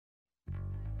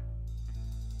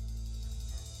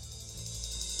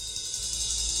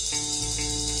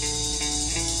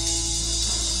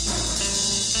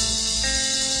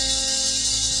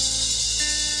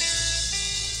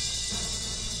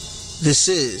This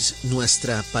is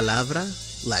Nuestra Palabra,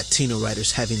 Latino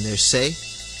writers having their say,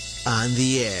 on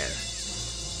the air.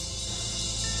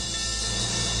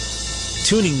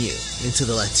 Tuning you into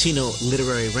the Latino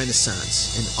literary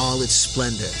renaissance in all its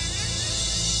splendor.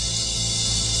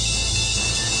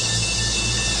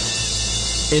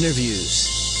 Interviews,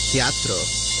 teatro,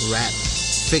 rap,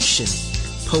 fiction,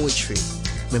 poetry,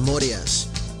 memorias,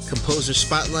 composer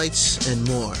spotlights, and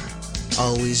more.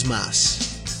 Always más.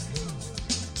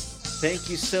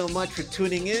 Thank you so much for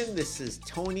tuning in. This is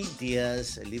Tony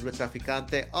Diaz, a libro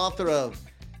traficante, author of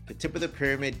The Tip of the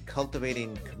Pyramid,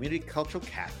 Cultivating Community Cultural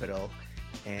Capital.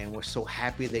 And we're so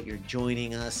happy that you're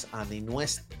joining us on the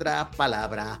Nuestra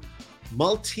Palabra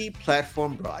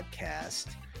multi-platform broadcast.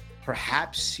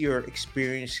 Perhaps you're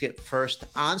experiencing it first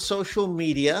on social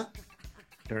media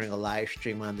during a live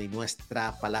stream on the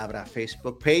Nuestra Palabra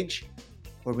Facebook page,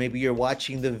 or maybe you're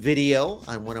watching the video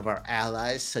on one of our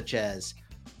allies, such as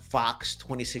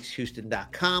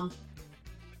Fox26Houston.com,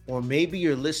 or maybe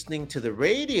you're listening to the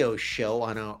radio show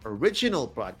on our original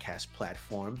broadcast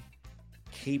platform,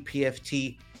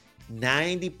 KPFT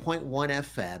 90.1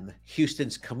 FM,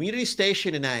 Houston's community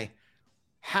station. And I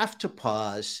have to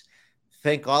pause,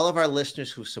 thank all of our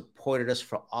listeners who supported us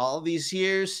for all these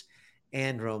years,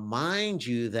 and remind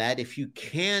you that if you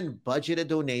can budget a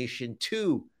donation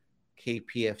to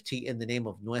KPFT in the name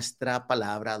of Nuestra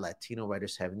Palabra, Latino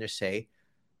writers having their say,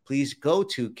 please go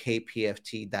to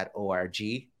kpft.org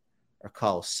or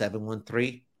call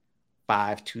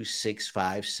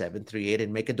 713-526-5738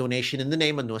 and make a donation in the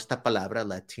name of Nuestra Palabra,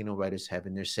 Latino writers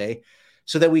having their say,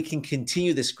 so that we can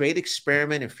continue this great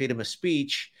experiment in freedom of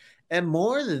speech. And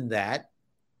more than that,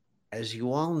 as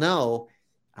you all know,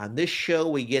 on this show,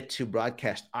 we get to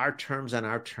broadcast our terms on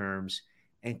our terms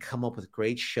and come up with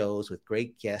great shows with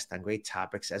great guests on great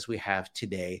topics as we have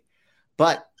today.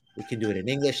 But we can do it in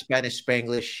English, Spanish,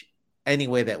 Spanglish, any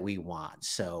way that we want.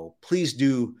 So please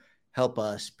do help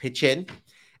us pitch in.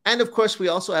 And of course, we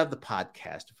also have the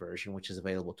podcast version, which is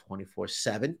available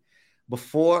 24/7.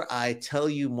 Before I tell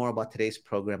you more about today's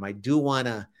program, I do want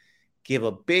to give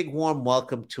a big warm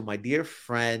welcome to my dear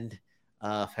friend,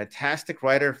 fantastic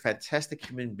writer, fantastic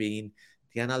human being,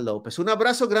 Diana Lopez. Un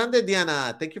abrazo grande,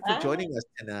 Diana. Thank you for joining us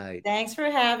tonight. Thanks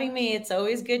for having me. It's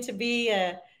always good to be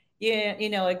a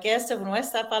guest of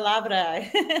Nuestra Palabra.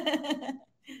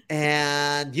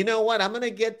 And you know what? I'm going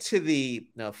to get to the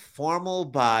formal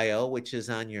bio, which is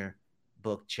on your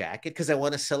book jacket, because I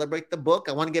want to celebrate the book.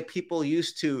 I want to get people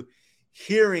used to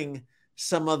hearing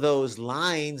some of those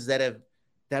lines that have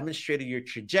demonstrated your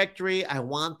trajectory. I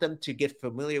want them to get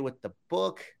familiar with the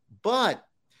book. But,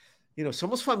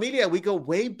 Somos Familia, we go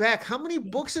way back. How many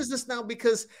books is this now?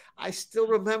 Because I still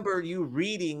remember you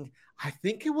reading, I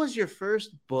think it was your first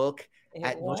book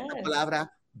at Nuestra Palabra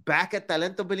back at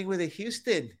Talento Bilingüe de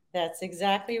Houston. That's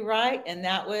exactly right. And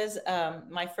that was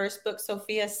my first book,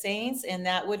 Sophia Saints, and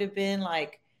that would have been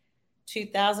like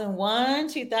 2001,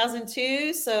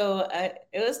 2002. So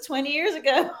it was 20 years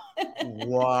ago.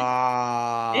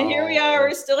 Wow. And here we are.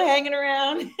 We're still hanging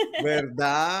around.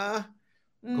 ¿Verdad?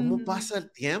 ¿Cómo pasa el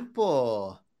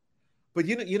tiempo? But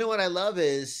you know what I love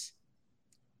is,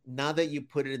 now that you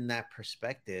put it in that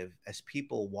perspective, as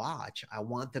people watch, I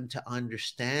want them to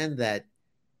understand that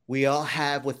we all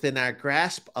have within our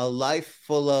grasp a life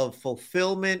full of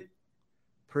fulfillment,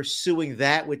 pursuing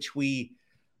that which we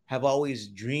have always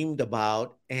dreamed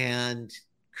about, and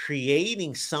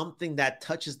creating something that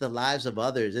touches the lives of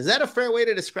others. Is that a fair way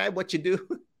to describe what you do?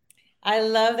 I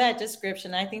love that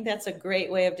description. I think that's a great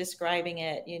way of describing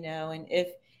it, and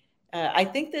if I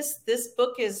think this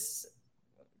book is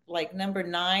like number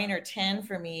 9 or 10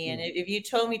 for me. And if you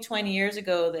told me 20 years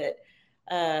ago that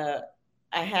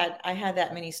I had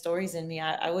that many stories in me,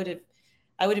 I would have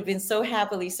been so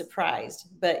happily surprised.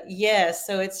 But yes,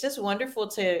 so it's just wonderful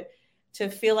to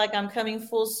feel like I'm coming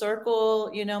full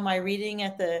circle. My reading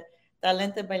at the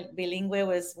Talento Bilingüe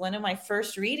was one of my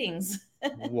first readings.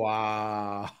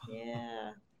 Wow.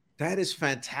 Yeah. That is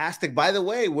fantastic. By the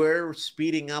way, we're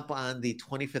speeding up on the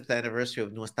 25th anniversary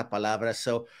of Nuestra Palabra.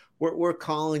 So we're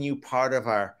calling you part of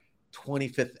our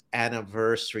 25th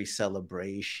anniversary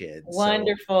celebration.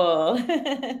 Wonderful.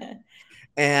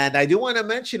 And I do want to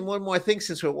mention one more thing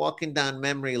since we're walking down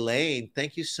memory lane.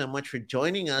 Thank you so much for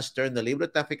joining us during the Libro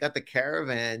Traficante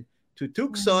Caravan to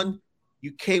Tucson.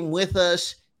 You came with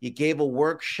us. You gave a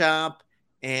workshop.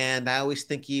 And I always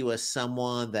think you as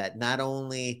someone that not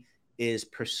only is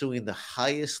pursuing the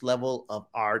highest level of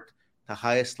art, the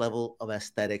highest level of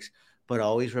aesthetics, but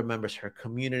always remembers her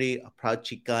community, a proud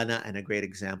Chicana, and a great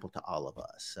example to all of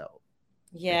us. So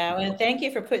Yeah, well, thank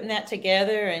you for putting that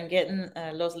together and getting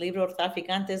Los Libros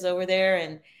Traficantes over there.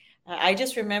 And I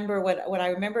just remember what I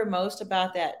remember most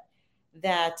about that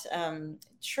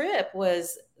trip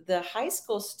was the high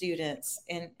school students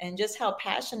and just how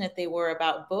passionate they were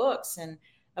about books and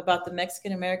about the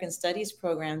Mexican American Studies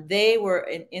program. They were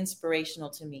inspirational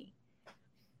to me.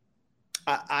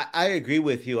 I agree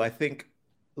with you. I think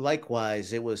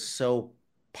likewise, it was so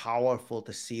powerful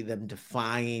to see them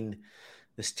defying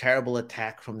this terrible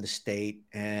attack from the state.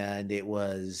 And it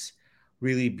was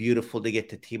really beautiful to get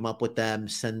to team up with them,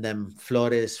 send them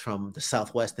flores from the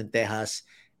Southwest in Texas,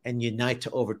 and unite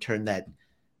to overturn that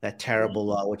terrible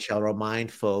law, which I'll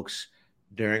remind folks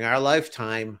during our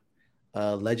lifetime,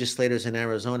 legislators in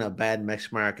Arizona banned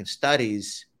Mexican American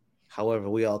studies. However,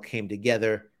 we all came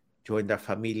together, joined our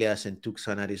familias in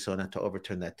Tucson, Arizona to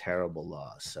overturn that terrible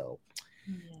law. So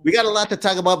we got a lot to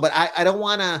talk about, but I don't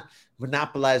want to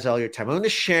monopolize all your time. I'm going to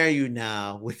share you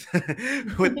now with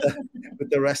with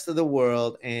the rest of the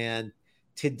world. And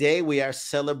today we are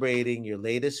celebrating your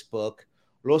latest book,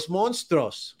 Los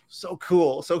Monstruos. So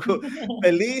cool, so cool.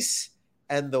 Felice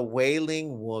and the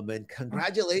Wailing Woman.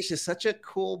 Congratulations, such a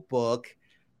cool book.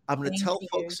 I'm going to tell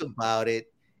folks about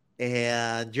it.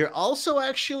 And you're also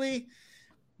actually,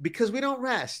 because we don't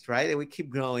rest, right? And we keep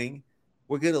growing.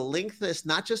 We're going to link this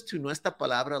not just to Nuestra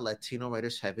Palabra, Latino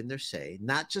Writers Having Their Say,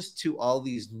 not just to all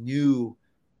these new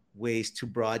ways to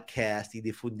broadcast y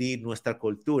difundir nuestra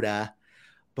cultura,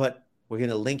 but we're going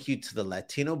to link you to the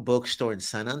Latino bookstore in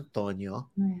San Antonio.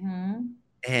 Mm-hmm.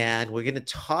 And we're going to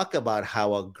talk about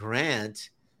how a grant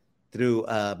through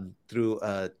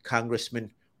Congressman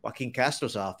Joaquin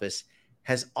Castro's office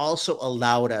has also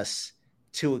allowed us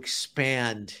to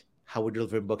expand how we're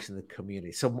delivering books in the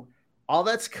community. So all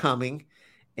that's coming.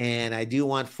 And I do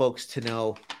want folks to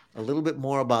know a little bit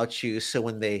more about you. So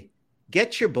when they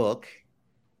get your book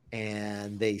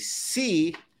and they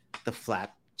see the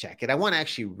flap jacket, I want to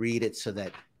actually read it so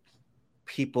that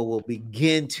people will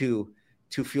begin to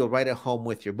feel right at home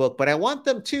with your book. But I want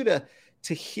them too to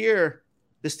hear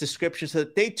this description so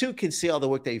that they too can see all the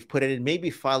work that you've put in and maybe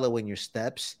follow in your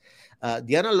steps.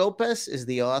 Diana Lopez is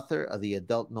the author of the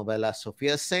adult novela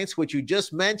Sofia Saints, which you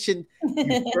just mentioned.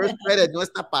 You first read at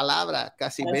Nuestra Palabra,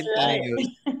 casi 20 años.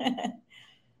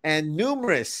 And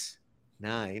numerous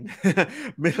 9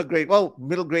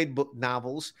 middle grade book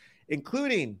novels,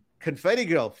 including Confetti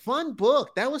Girl. Fun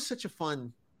book. That was such a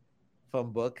fun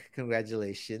book.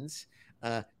 Congratulations.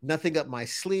 Nothing Up My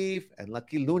Sleeve and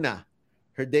Lucky Luna.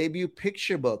 Her debut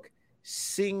picture book,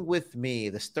 Sing With Me,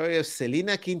 the story of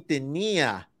Selena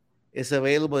Quintanilla, is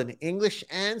available in English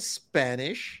and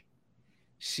Spanish.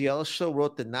 She also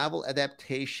wrote the novel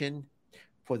adaptation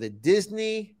for the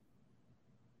Disney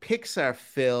Pixar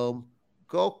film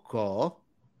Coco.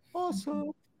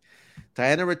 Also,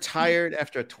 Diana retired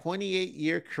after a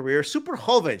 28-year career. Super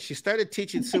joven. She started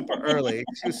teaching super early.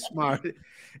 She was smart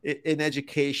in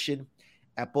education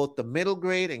at both the middle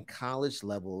grade and college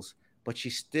levels, but she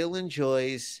still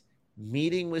enjoys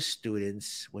meeting with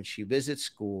students when she visits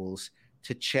schools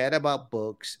to chat about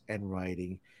books and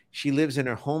writing. She lives in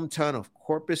her hometown of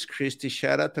Corpus Christi.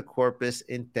 Shout out to Corpus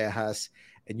in Texas.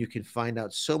 And you can find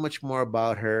out so much more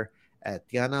about her at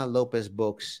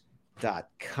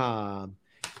dianalopezbooks.com.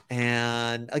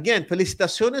 And again,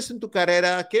 felicitaciones en tu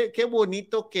carrera. Qué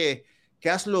bonito que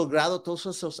has logrado todos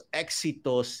esos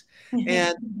éxitos.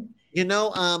 And, you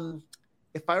know,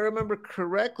 if I remember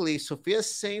correctly, Sofia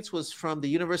Saints was from the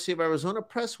University of Arizona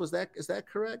Press. Is that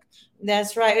correct?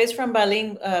 That's right. It's from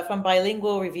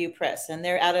Bilingual Review Press, and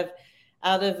they're out of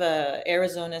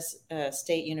Arizona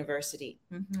State University.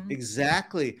 Mm-hmm.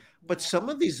 Exactly. But some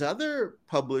of these other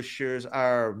publishers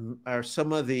are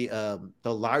some of the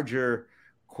larger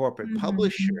corporate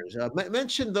publishers.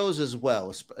 Mention those as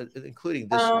well, including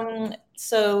this one.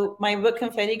 So my book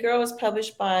Confetti Girl was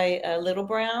published by Little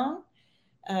Brown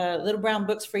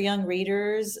Books for Young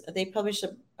Readers. They published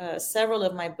several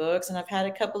of my books, and I've had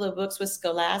a couple of books with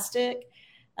Scholastic.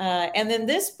 And then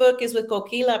this book is with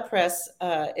Coquila Press.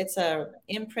 It's a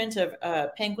imprint of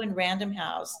Penguin Random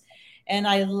House. And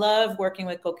I love working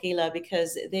with Coquila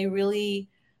because they really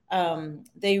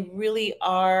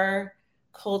are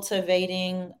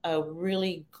cultivating a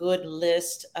really good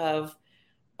list of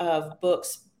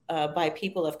books by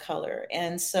people of color.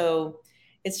 And so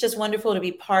it's just wonderful to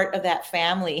be part of that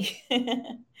family.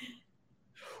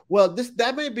 Well,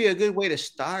 that may be a good way to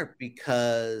start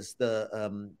because this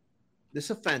is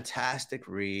a fantastic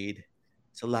read.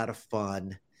 It's a lot of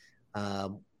fun.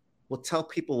 We'll tell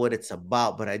people what it's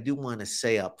about, but I do want to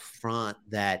say up front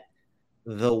that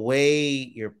the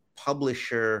way your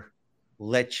publisher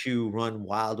lets you run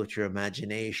wild with your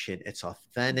imagination, it's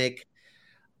authentic,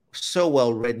 so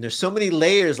well written. There's so many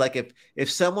layers. Like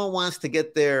if someone wants to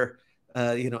get their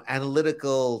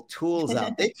analytical tools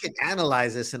out. They can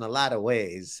analyze this in a lot of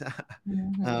ways.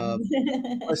 um,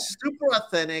 but super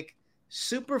authentic,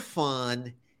 super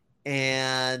fun,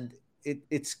 and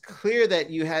it's clear that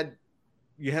you had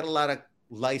a lot of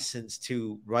license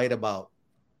to write about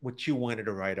what you wanted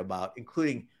to write about,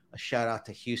 including a shout out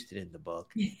to Houston in the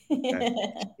book.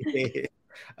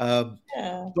 um,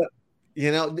 Yeah. but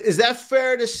is that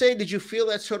fair to say? Did you feel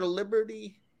that sort of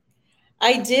liberty?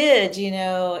 I did,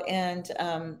 and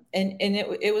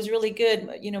it was really good.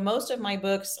 Most of my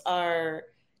books are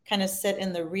kind of set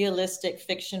in the realistic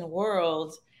fiction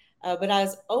world, but I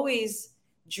was always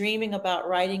dreaming about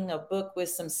writing a book with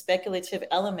some speculative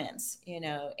elements,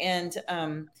 And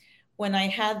when I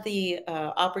had the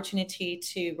opportunity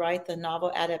to write the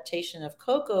novel adaptation of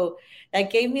Coco, that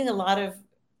gave me a lot of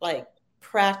like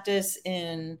practice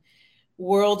in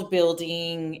world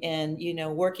building and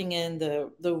working in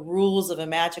the rules of a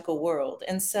magical world.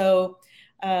 And so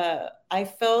I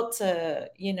felt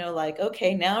like,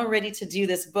 okay, now I'm ready to do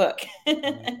this book.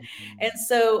 And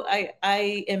so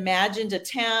I imagined a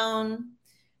town,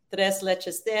 Tres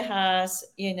Leches Tejas,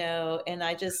 and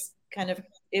I just kind of,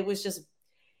 it was just,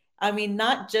 I mean,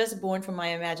 not just born from my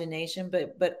imagination,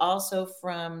 but also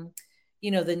from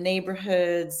the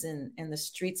neighborhoods and the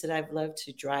streets that I've loved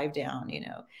to drive down.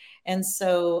 And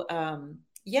so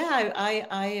yeah,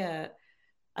 I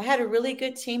had a really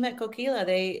good team at Coquila.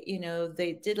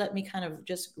 They did let me kind of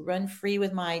just run free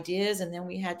with my ideas, and then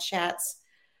we had chats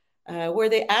where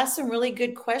they asked some really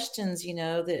good questions,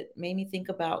 that made me think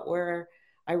about where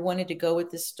I wanted to go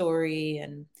with this story,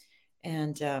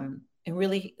 and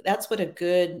really, that's what a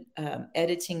good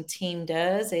editing team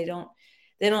does. They don't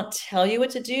tell you what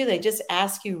to do. They just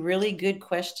ask you really good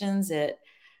questions that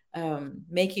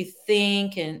make you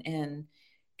think and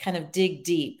kind of dig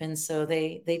deep. And so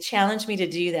they challenged me to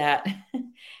do that,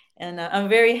 and I'm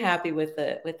very happy with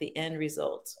the end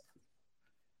result.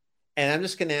 And I'm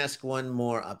just going to ask one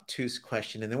more obtuse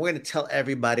question, and then we're going to tell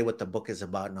everybody what the book is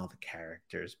about and all the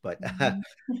characters. But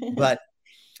but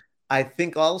I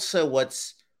think also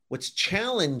what's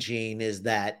challenging is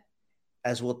that,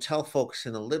 as we'll tell folks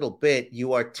in a little bit,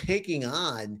 you are taking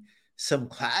on some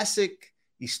classic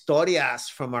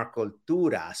historias from our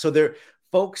cultura. So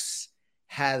folks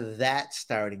have that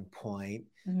starting point.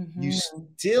 Mm-hmm. You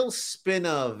still spin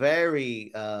a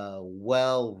very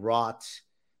well-wrought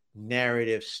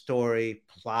narrative story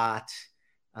plot.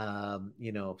 Some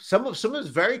of it's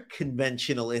very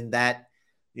conventional in that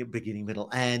beginning, middle,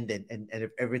 end, and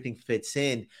everything fits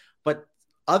in. But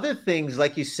other things,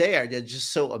 like you say, are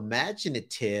just so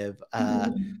imaginative.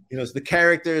 The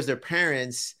characters, their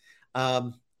parents.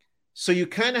 So you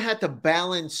kind of had to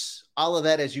balance all of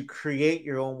that as you create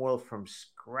your own world from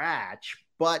scratch.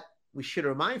 But we should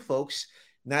remind folks,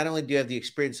 not only do you have the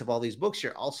experience of all these books,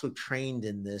 you're also trained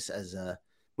in this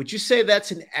would you say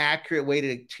that's an accurate way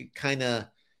to kind of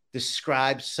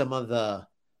describe some of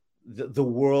the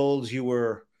worlds you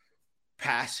were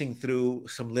passing through,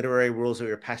 some literary worlds that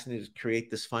we were passing through to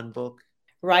create this fun book?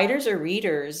 Writers or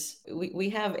readers, we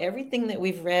have everything that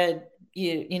we've read.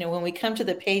 When we come to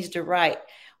the page to write,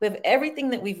 we have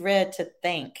everything that we've read to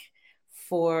thank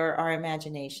for our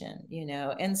imagination,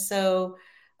 And so,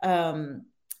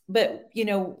 but,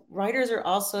 writers are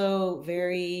also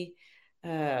very,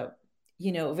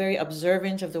 very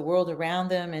observant of the world around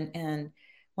them. And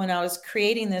when I was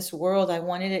creating this world, I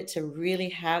wanted it to really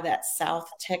have that South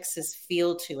Texas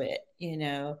feel to it.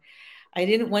 I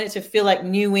didn't want it to feel like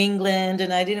New England,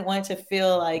 and I didn't want it to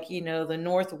feel like, the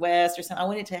Northwest or something. I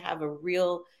wanted to have a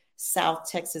real South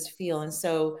Texas feel. And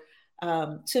so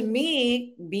to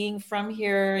me, being from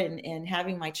here and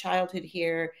having my childhood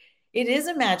here, it is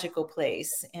a magical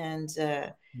place. And,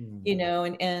 I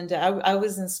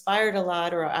was inspired a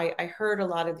lot, or I heard a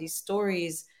lot of these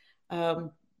stories,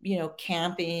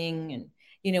 camping, and,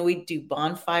 we'd do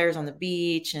bonfires on the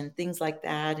beach and things like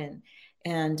that.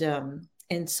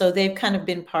 And so they've kind of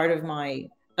been part of my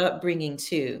upbringing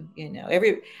too.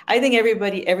 I think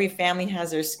every family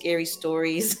has their scary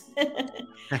stories.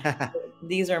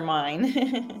 These are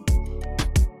mine.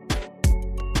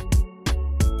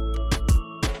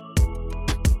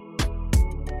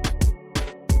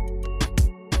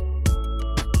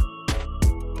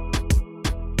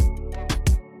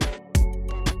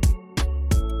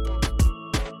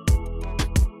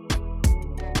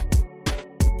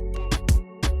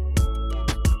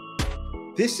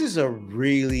 This is a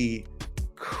really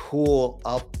cool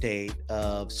update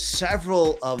of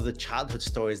several of the childhood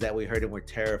stories that we heard and were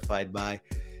terrified by,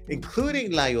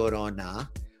 including La Llorona.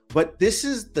 But this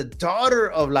is the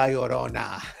daughter of La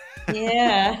Llorona.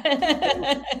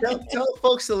 Yeah. tell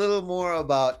folks a little more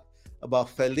about about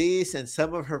Felice and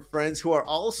some of her friends who are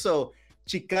also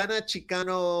Chicana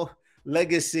Chicano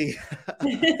legacy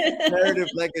narrative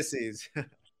legacies.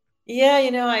 Yeah,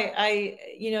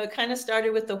 it kind of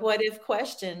started with the what if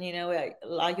question.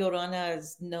 La Llorona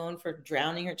is known for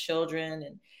drowning her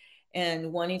children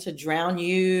and wanting to drown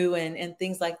you and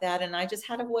things like that. And I just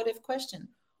had a what if question.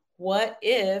 What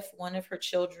if one of her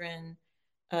children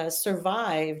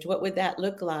survived? What would that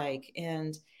look like?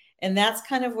 And that's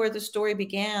kind of where the story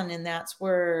began, and that's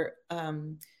where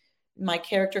my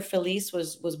character Felice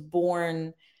was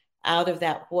born out of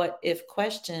that what if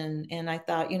question. And I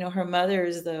thought, her mother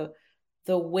is the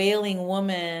wailing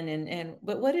woman,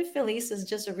 but what if Felice is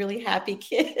just a really happy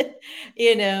kid,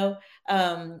 you know?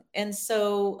 And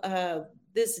so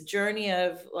this journey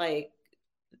of like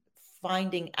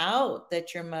finding out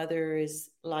that your mother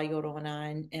is La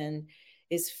Llorona and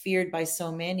is feared by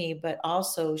so many, but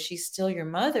also she's still your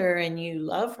mother and you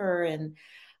love her. And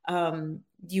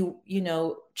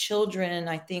children,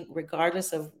 I think,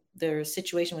 regardless of their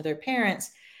situation with their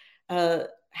parents,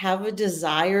 have a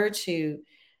desire to,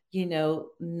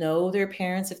 know their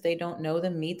parents if they don't know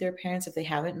them, meet their parents if they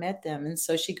haven't met them. And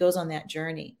so she goes on that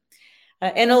journey.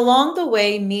 And along the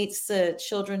way meets the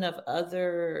children of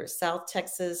other South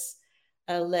Texas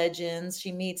legends.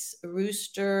 She meets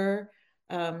Rooster,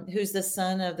 who's the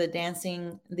son of the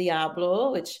dancing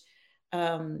Diablo, which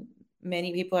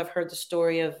many people have heard the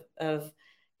story of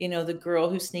the girl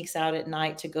who sneaks out at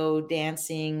night to go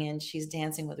dancing, and she's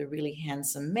dancing with a really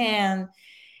handsome man.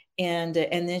 And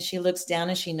then she looks down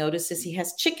and she notices he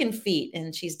has chicken feet,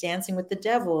 and she's dancing with the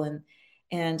devil.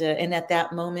 And at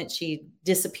that moment she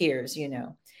disappears.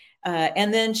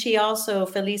 And then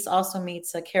Felice also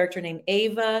meets a character named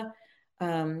Ava,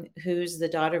 who's the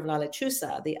daughter of La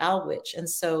Lechuza, the owl witch. And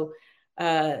so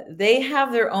they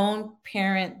have their own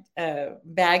parent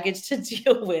baggage to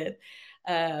deal with,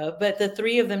 but the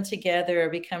three of them together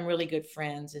become really good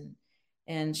friends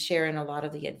and share in a lot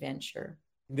of the adventure.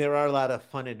 There are a lot of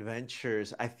fun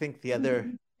adventures. I think the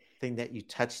other thing that you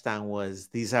touched on was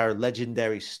these are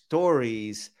legendary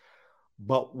stories,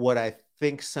 but what I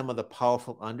think some of the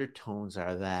powerful undertones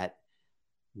are that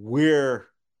we're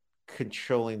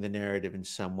controlling the narrative in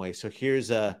some way. So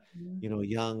here's a,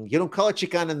 young, you don't call it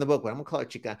Chicana in the book, but I'm gonna call it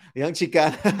Chicana, a young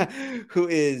Chicana who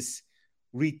is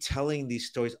retelling these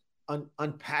stories,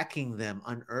 unpacking them,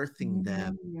 unearthing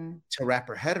them to wrap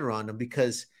her head around them,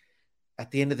 because at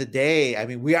the end of the day, I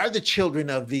mean, we are the children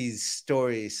of these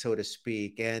stories, so to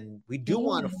speak, and we do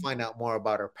want to find out more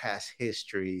about our past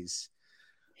histories.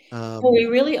 Well, we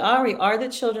really are. We are the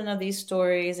children of these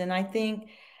stories, and I think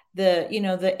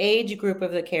the age group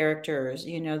of the characters,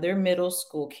 they're middle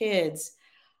school kids.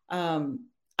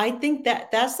 I think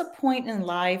that's the point in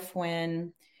life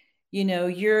when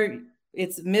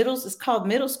it's called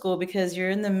middle school because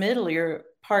you're in the middle. You're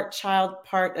part child,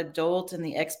 part adult, and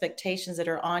the expectations that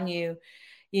are on you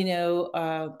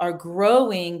are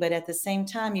growing, but at the same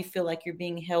time you feel like you're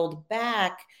being held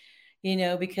back,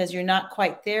 because you're not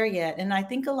quite there yet. And I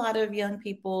think a lot of young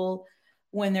people,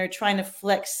 when they're trying to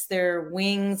flex their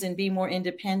wings and be more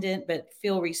independent but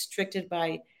feel restricted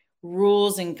by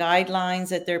rules and guidelines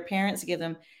that their parents give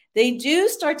them, they do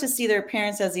start to see their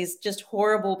parents as these just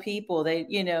horrible people.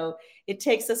 It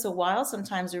takes us a while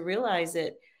sometimes to realize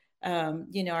that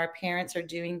our parents are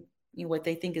doing what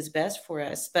they think is best for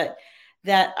us. But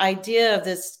that idea of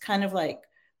this kind of like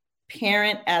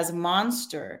parent as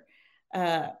monster,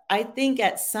 I think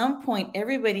at some point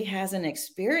everybody has an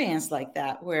experience like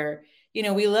that where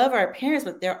we love our parents,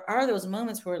 but there are those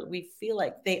moments where we feel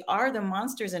like they are the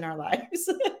monsters in our lives.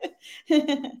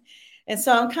 And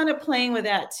so I'm kind of playing with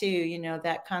that too,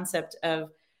 that concept of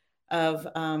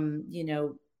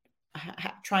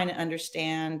trying to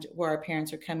understand where our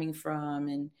parents are coming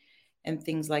from and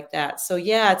things like that. So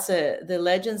yeah, the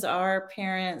legends are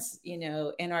parents,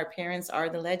 and our parents are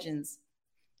the legends.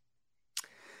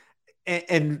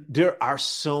 And there are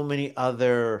so many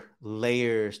other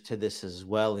layers to this as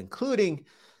well, including,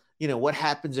 what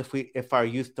happens if our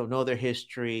youth don't know their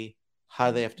history, how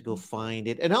they have to go find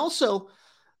it. And also,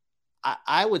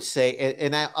 I would say,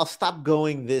 and I'll stop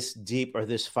going this deep or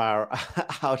this far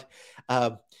out.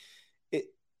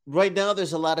 Right now,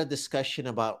 there's a lot of discussion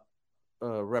about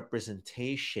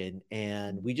representation,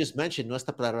 and we just mentioned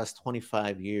Nuestra Palabra is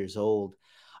 25 years old.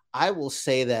 I will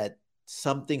say that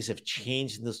some things have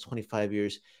changed in those 25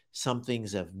 years, some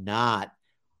things have not.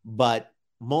 But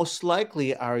most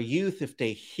likely, our youth, if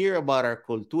they hear about our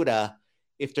cultura,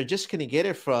 if they're just going to get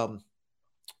it from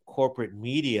corporate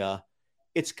media,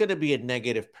 it's going to be a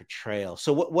negative portrayal.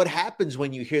 So what happens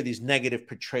when you hear these negative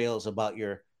portrayals about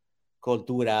your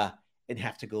cultura and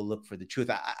have to go look for the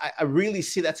truth. I really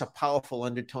see that's a powerful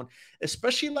undertone,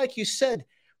 especially like you said,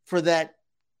 for that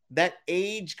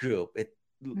age group.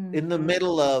 In the Mhm.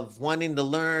 middle of wanting to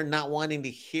learn, not wanting to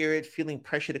hear it, feeling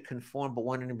pressure to conform, but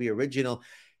wanting to be original.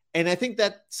 And I think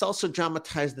that's also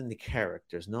dramatized in the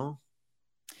characters, no?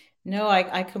 No,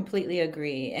 I completely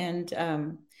agree. And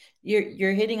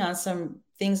you're hitting on some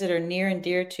things that are near and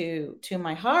dear to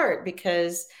my heart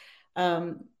because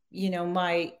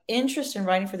my interest in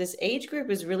writing for this age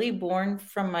group is really born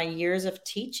from my years of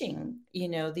teaching,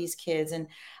 these kids. And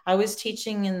I was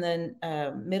teaching in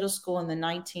the middle school in the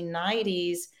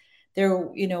 1990s. There,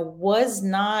 was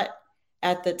not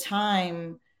at the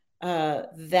time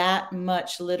that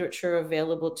much literature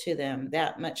available to them,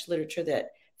 that much literature that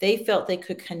they felt they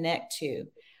could connect to.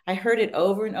 I heard it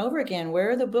over and over again. Where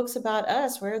are the books about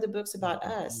us? Where are the books about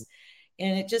Mhm. us?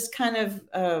 And it just kind of,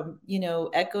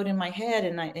 echoed in my head,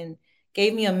 and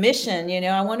gave me a mission.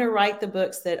 I want to write the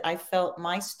books that I felt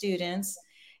my students,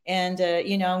 and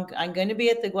I'm going to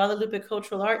be at the Guadalupe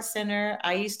Cultural Arts Center.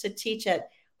 I used to teach at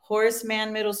Horace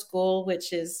Mann Middle School,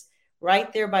 which is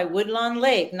right there by Woodlawn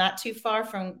Lake, not too far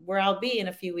from where I'll be in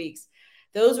a few weeks.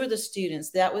 Those were the students.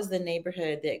 That was the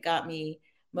neighborhood that got me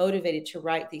motivated to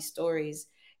write these stories.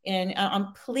 And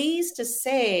I'm pleased to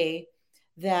say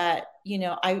that,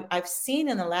 I've seen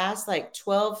in the last like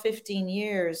 12, 15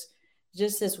 years,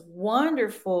 just this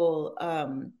wonderful,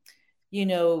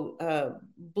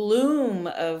 bloom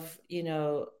of,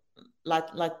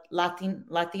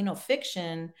 Latino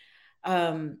fiction.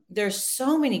 There's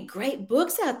so many great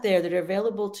books out there that are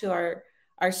available to our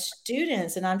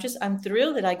students. And I'm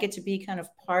thrilled that I get to be kind of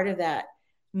part of that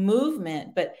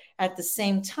movement. But at the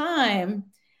same time,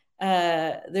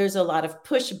 there's a lot of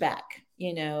pushback,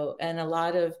 and a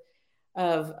lot of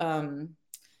a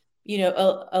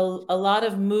lot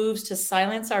of moves to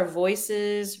silence our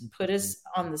voices, put us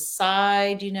on the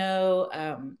side,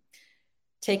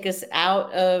 take us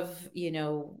out of,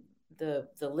 the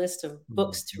list of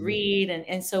books to Mhm. read.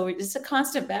 And so it's a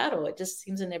constant battle. It just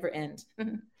seems to never end.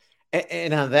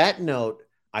 And on that note,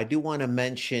 I do want to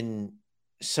mention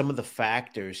some of the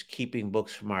factors keeping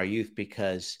books from our youth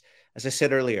because, as I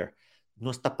said earlier,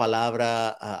 Nuestra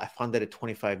Palabra, I founded it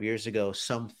 25 years ago.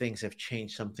 Some things have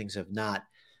changed, some things have not.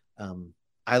 Um,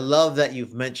 I love that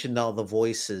you've mentioned all the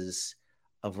voices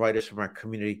of writers from our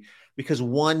community because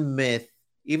one myth,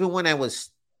 even when I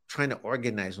was trying to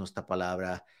organize Nuestra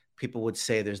Palabra, people would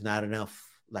say there's not enough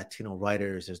Latino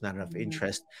writers, there's not enough Mhm.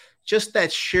 interest. Just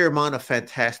that sheer amount of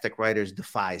fantastic writers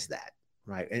defies that,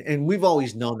 right? And we've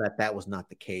always known that that was not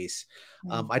the case.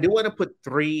 I do Mhm. want to put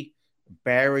three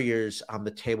barriers on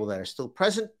the table that are still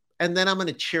present, and then I'm going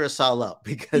to cheer us all up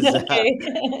because Okay.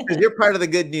 you're part of the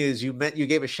good news. You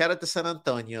gave a shout out to San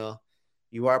Antonio.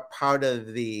 You are part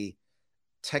of the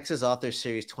Texas Author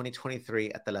Series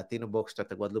 2023 at the Latino Bookstore at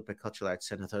the Guadalupe Cultural Arts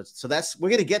Center. So that's we're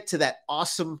going to get to that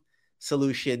awesome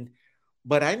solution,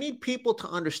 but I need people to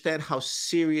understand how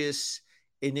serious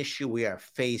an issue we are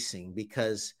facing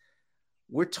because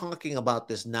we're talking about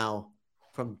this now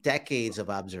from decades of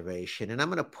observation. And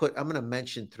I'm going to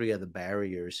mention three of the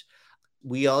barriers.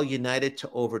 We all united to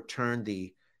overturn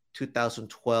the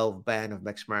 2012 ban of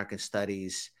Mexican American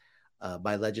studies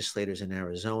by legislators in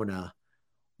Arizona,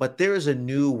 but there is a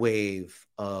new wave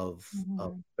of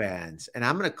Mhm. bans, and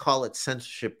I'm going to call it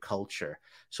censorship culture.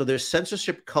 So there's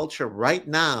censorship culture right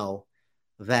now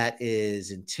that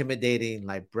is intimidating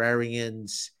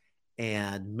librarians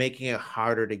and making it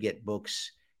harder to get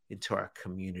books into our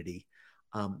community.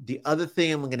 The other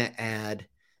thing I'm going to add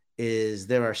is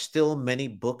there are still many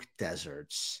book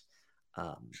deserts.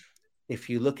 Um, if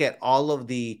you look at all of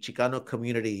the Chicano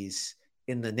communities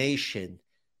in the nation,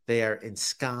 they are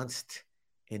ensconced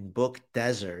in book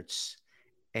deserts.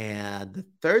 And the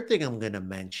third thing I'm going to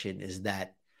mention is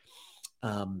that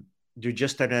um, there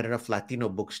just are not enough Latino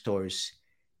bookstores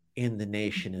in the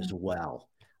nation as Mhm. well.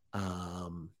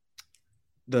 Um,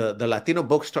 the Latino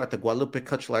bookstore at the Guadalupe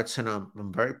Cultural Arts Center,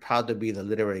 I'm very proud to be the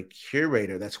literary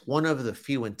curator. That's one of the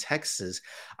few in Texas.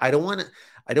 I don't want to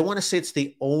I don't want to say it's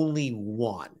the only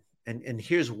one. And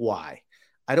here's why.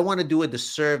 I don't want to do a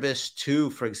disservice to,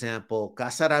 for example,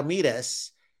 Casa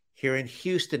Ramirez here in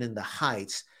Houston in the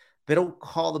Heights. They don't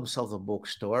call themselves a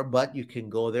bookstore, but you can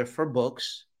go there for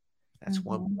books. That's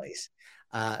one Mhm. place.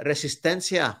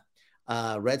 Resistencia,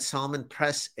 Red Salmon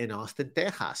Press in Austin,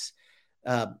 Texas.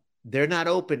 Uh, they're not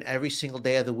open every single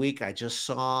day of the week. I just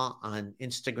saw on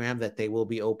Instagram that they will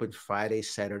be open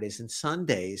Fridays, Saturdays, and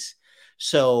Sundays.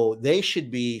 So they should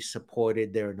be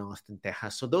supported there in Austin,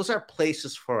 Texas. So those are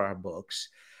places for our books.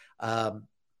 Um,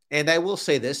 and I will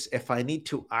say this if I need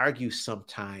to argue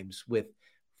sometimes with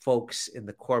folks in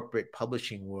the corporate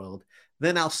publishing world,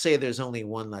 then I'll say there's only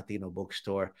one Latino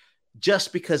bookstore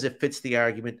just because it fits the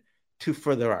argument to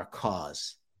further our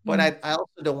cause. But I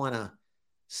also don't want to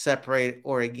separate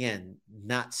or, again,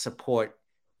 not support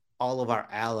all of our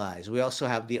allies. We also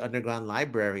have the underground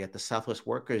library at the Southwest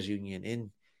Workers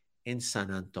Union in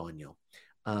San Antonio.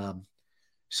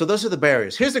 So those are the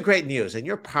barriers. Here's the great news, and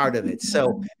you're part of it.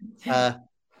 So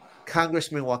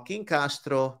Congressman Joaquin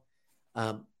Castro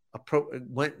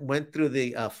went through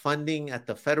the funding at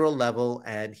the federal level,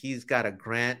 and he's got a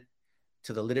grant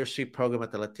to the literacy program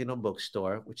at the Latino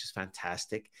bookstore, which is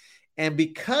fantastic. And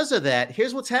because of that,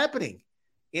 here's what's happening.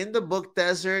 In the book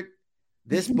desert,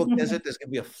 this book desert, there's going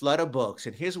to be a flood of books.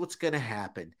 And here's what's going to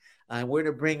happen. We're going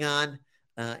to bring on,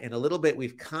 in a little bit,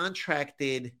 we've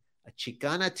contracted a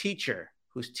Chicana teacher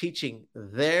who's teaching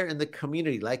there in the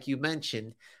community, like you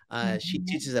mentioned. She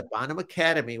teaches at Bonham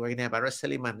Academy. We're going to have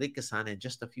Araceli Marinquenz on in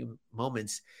just a few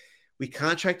moments. We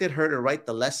contracted her to write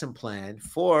the lesson plan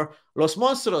for Los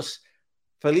Monstruos,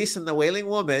 Felice and the Wailing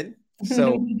Woman.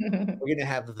 So we're going to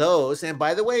have those. And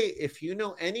by the way, if you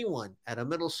know anyone at a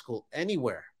middle school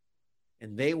anywhere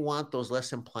and they want those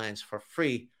lesson plans for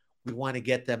free, we want to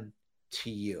get them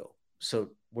to you. So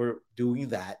we're doing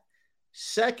that.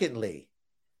 Secondly,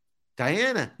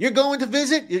 Diana, you're going to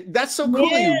visit? That's so cool.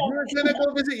 Yeah. You're going to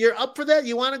go visit? You're up for that?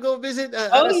 You want to go visit?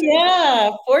 Oh, yeah,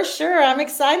 for sure. I'm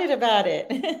excited about it.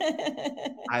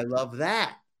 I love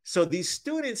that. So these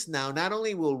students now not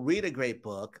only will read a great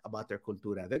book about their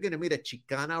cultura, they're going to meet a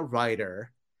Chicana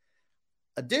writer.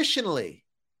 Additionally,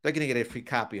 they're going to get a free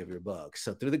copy of your book.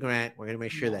 So through the grant, we're going to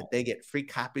make sure that they get free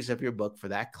copies of your book for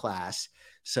that class.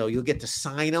 So you'll get to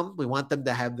sign them. We want them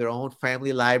to have their own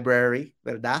family library,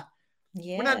 ¿verdad?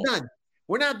 Yeah. We're not done.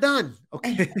 We're not done.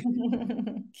 Okay.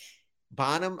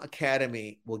 Bonham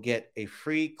Academy will get a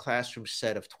free classroom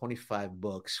set of 25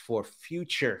 books for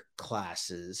future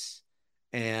classes.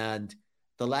 And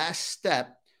the last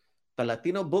step, the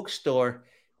Latino bookstore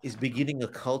is beginning a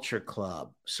culture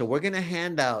club. So we're going to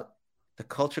hand out the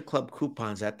culture club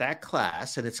coupons at that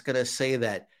class. And it's going to say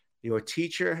that your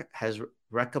teacher has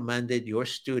recommended your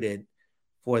student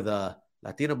for the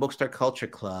Latino Bookstore Culture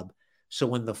Club. So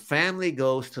when the family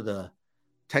goes to the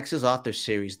Texas Author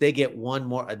Series, they get one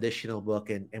more additional book.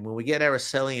 And when we get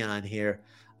Araceli on here,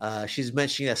 she's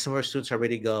mentioning that some of our students are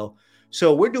ready to go.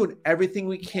 So we're doing everything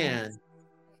we can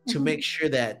to make sure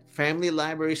that family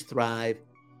libraries thrive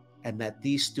and that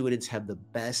these students have the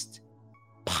best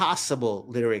possible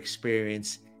literary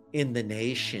experience in the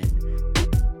nation.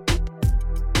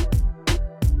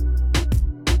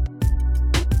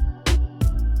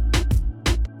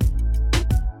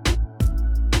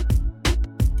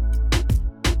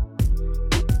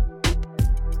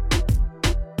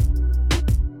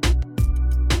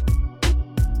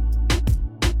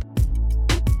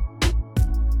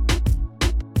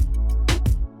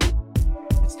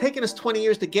 Taken us 20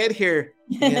 years to get here.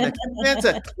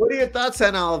 What are your thoughts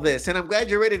on all of this? And I'm glad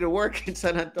you're ready to work in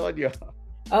San Antonio.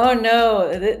 Oh, no,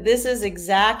 this is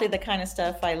exactly the kind of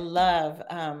stuff I love.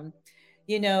 And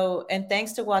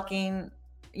thanks to Joaquin,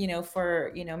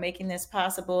 for, making this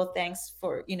possible. Thanks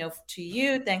for, to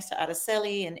you, thanks to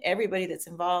Araceli and everybody that's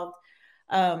involved.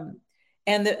 And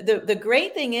the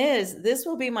great thing is this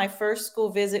will be my first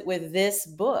school visit with this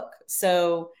book.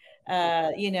 So,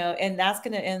 and that's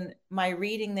going to end my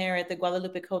reading there at the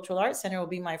Guadalupe Cultural Arts Center will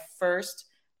be my first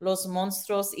Los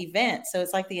Monstruos event. So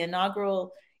it's like the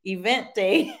inaugural event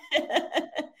day.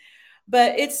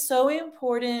 But it's so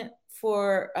important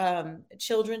for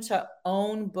children to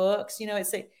own books.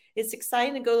 It's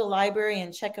exciting to go to the library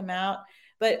and check them out.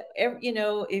 But,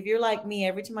 if you're like me,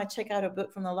 every time I check out a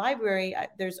book from the library,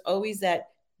 there's always that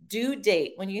due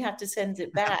date when you have to send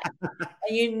it back.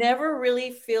 And you never really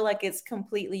feel like it's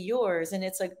completely yours. And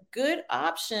it's a good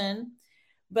option,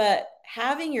 but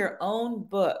having your own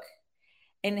book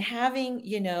and having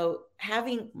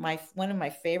one of my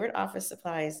favorite office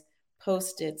supplies,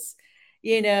 Post-its,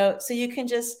 so you can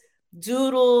just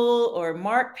doodle or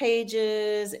mark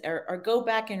pages or go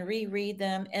back and reread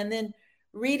them and then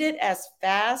read it as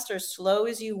fast or slow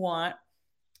as you want.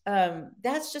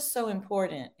 That's just so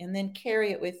important. And then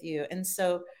carry it with you. And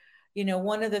so,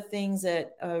 one of the things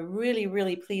that really,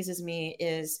 really pleases me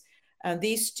is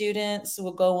these students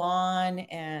will go on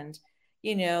and,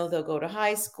 they'll go to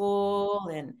high school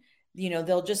and,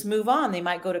 they'll just move on. They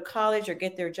might go to college or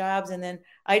get their jobs. And then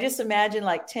I just imagine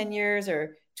like 10 years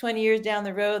or 20 years down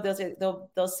the road,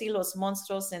 they'll see Los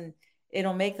Monstruos and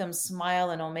it'll make them smile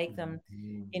and it'll make them,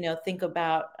 think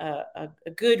about a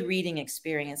good reading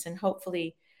experience. And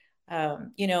hopefully,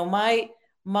 my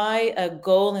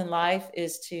goal in life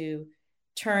is to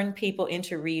turn people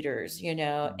into readers, you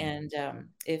know. And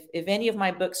if any of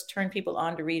my books turn people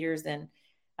on to readers, then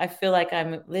I feel like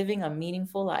I'm living a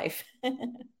meaningful life.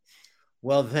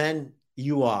 Well, then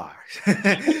you are,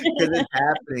 because it's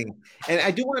happening. And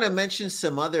I do want to mention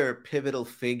some other pivotal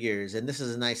figures. And this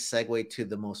is a nice segue to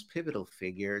the most pivotal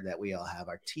figure that we all have,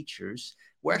 our teachers.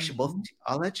 We're actually both Mhm.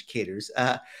 all educators.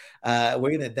 We're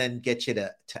going to then get you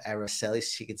to Araceli so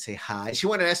she can say hi. She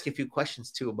wanted to ask you a few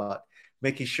questions too about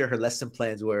making sure her lesson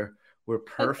plans were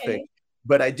perfect. Okay.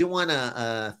 But I do want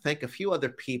to thank a few other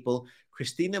people.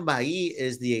 Christina Bailly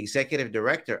is the executive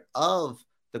director of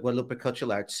the Guadalupe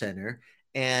Cultural Arts Center.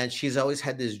 And she's always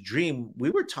had this dream. We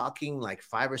were talking like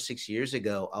 5 or 6 years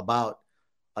ago about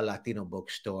a Latino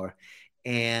bookstore.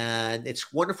 And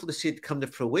it's wonderful to see it come to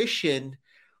fruition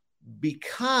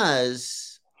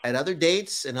because at other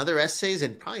dates and other essays,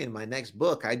 and probably in my next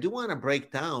book, I do want to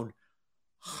break down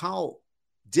how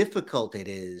difficult it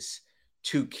is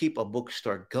to keep a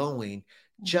bookstore going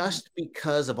Mhm. just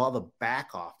because of all the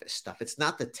back office stuff. It's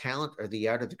not the talent or the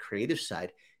art or the creative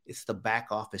side, it's the back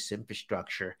office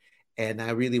infrastructure. And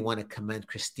I really want to commend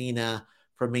Christina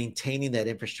for maintaining that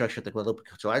infrastructure at the Guadalupe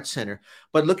Cultural Arts Center.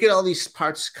 But look at all these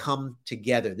parts come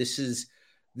together. This is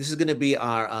going to be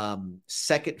our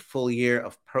second full year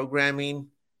of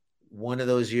programming. One of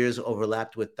those years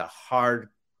overlapped with the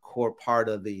hardcore part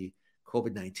of the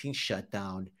COVID-19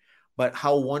 shutdown. But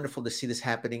how wonderful to see this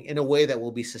happening in a way that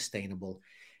will be sustainable.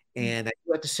 And I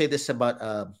do have to say this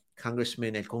about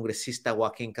Congressman and Congresista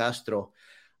Joaquin Castro.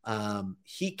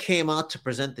 He came out to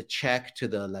present the check to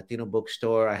the Latino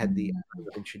bookstore. I had the honor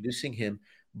of introducing him,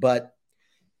 but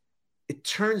it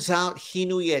turns out he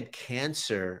knew he had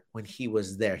cancer when he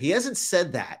was there. He hasn't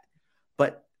said that,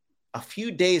 but a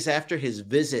few days after his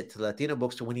visit to the Latino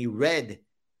bookstore, when he read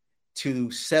to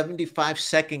 75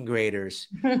 second graders,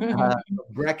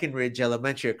 Breckenridge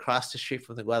Elementary across the street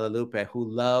from the Guadalupe, who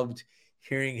loved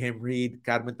hearing him read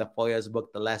Carmen Tafoya's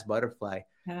book, The Last Butterfly,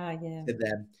 Ah, yeah. to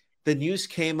them. The news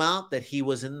came out that he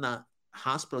was in the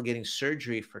hospital getting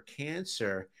surgery for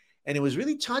cancer. And it was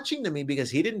really touching to me because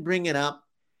he didn't bring it up.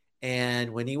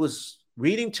 And when he was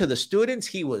reading to the students,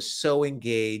 he was so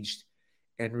engaged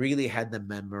and really had them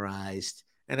memorized.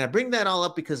 And I bring that all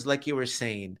up because, like you were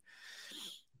saying,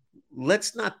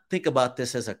 let's not think about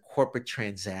this as a corporate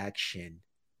transaction.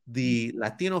 The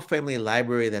Latino Family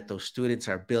Library that those students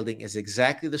are building is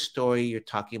exactly the story you're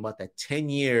talking about, that 10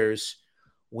 years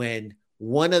when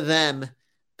one of them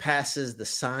passes the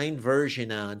signed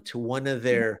version on to one of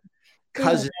their Yeah.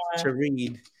 cousins to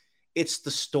read. It's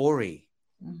the story,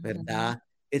 Mhm. ¿verdad?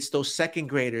 It's those second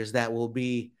graders that will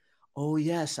be, oh,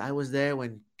 yes, I was there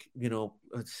when,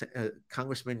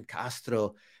 Congressman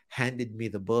Castro handed me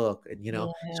the book. And,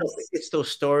 so Yes. it's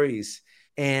those stories.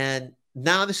 And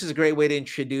now this is a great way to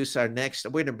introduce our next.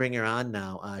 We're going to bring her on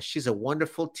now. She's a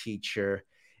wonderful teacher.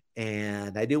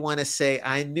 And I do want to say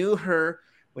I knew her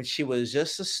when she was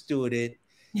just a student.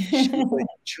 She would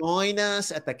join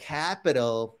us at the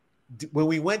Capitol when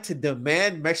we went to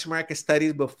demand Mexican American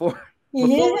Studies before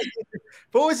Yeah. it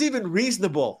was even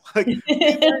reasonable. Like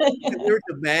we were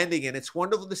demanding, and it's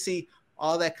wonderful to see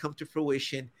all that come to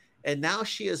fruition. And now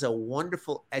she is a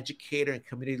wonderful educator and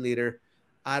community leader,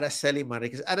 Araceli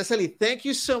Marinquenz. Araceli, thank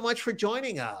you so much for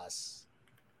joining us.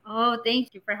 Oh,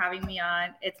 thank you for having me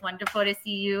on. It's wonderful to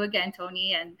see you again,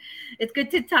 Tony, and it's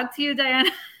good to talk to you, Diana.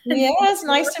 Yes,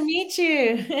 nice to meet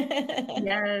you.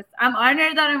 Yes, I'm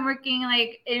honored that I'm working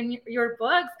like in your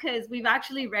books because we've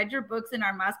actually read your books in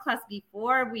our math class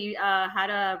before. We had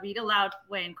a read aloud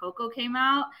when Coco came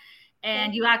out,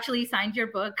 and you actually signed your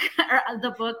book or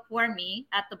the book for me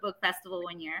at the book festival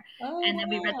one year. Oh, And then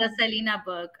we read the wow. Selena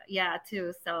book, yeah,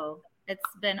 too. So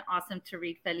it's been awesome to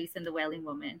read Felice and the Wailing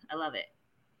Woman. I love it.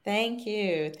 Thank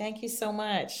you. Thank you so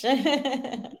much.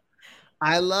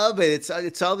 I love it.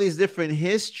 It's all these different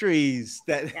histories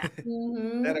that Yeah. that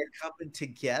Mhm. are coming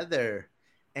together.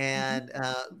 Mhm. And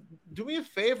do me a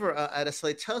favor,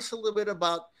 Araceli, tell us a little bit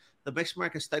about the Mexican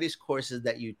American Studies courses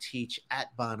that you teach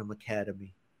at Bonham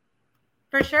Academy.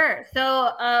 For sure.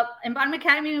 So in Bottom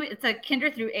Academy, it's a kinder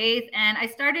through eighth, and I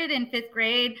started in fifth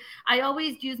grade. I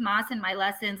always use Moss in my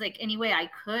lessons, like any way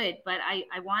I could, but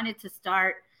I wanted to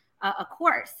start a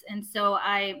course, and so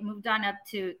I moved on up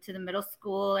to the middle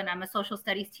school, and I'm a social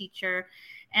studies teacher,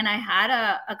 and I had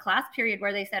a class period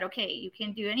where they said, okay, you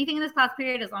can do anything in this class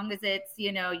period as long as it's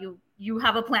you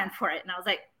have a plan for it, and I was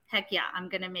like, heck yeah, I'm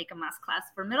gonna make a Moss class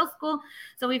for middle school.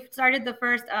 So we've started the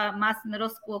first Mass middle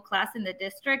school class in the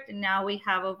district, and now we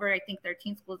have over, I think,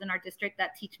 13 schools in our district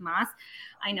that teach Mass.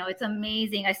 I know it's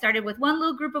amazing. I started with one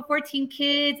little group of 14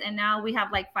 kids, and now we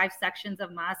have like 5 sections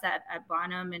of Mass at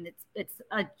Bonham, and it's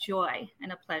a joy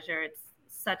and a pleasure. It's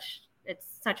it's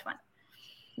such fun.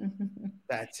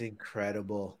 That's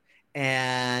incredible.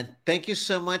 And thank you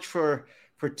so much for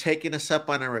taking us up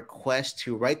on a request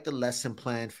to write the lesson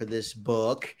plan for this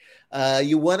book.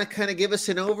 You want to kind of give us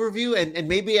an overview and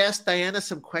maybe ask Diana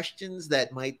some questions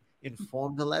that might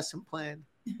inform the lesson plan?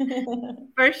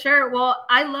 For sure. Well,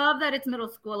 I love that it's middle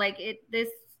school. This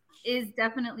is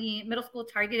definitely middle school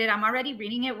targeted. I'm already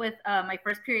reading it with my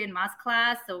first period math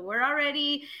class. So we're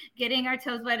already getting our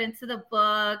toes wet into the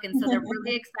book. And so they're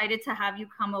really excited to have you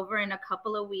come over in a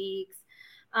couple of weeks.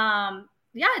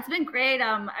 Yeah, it's been great.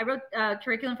 I wrote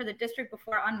curriculum for the district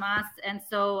before on math. And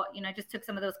so, I just took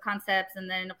some of those concepts and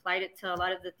then applied it to a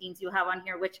lot of the themes you have on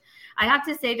here, which I have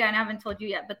to say, Dan, I haven't told you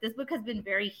yet, but this book has been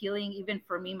very healing, even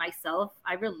for me, myself.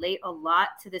 I relate a lot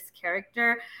to this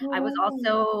character. I was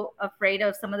also afraid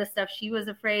of some of the stuff she was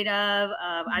afraid of.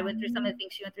 I went through some of the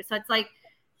things she went through. So it's like,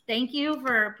 thank you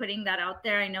for putting that out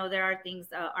there. I know there are things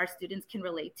our students can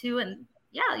relate to. And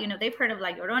yeah, they've heard of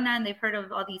La Llorona and they've heard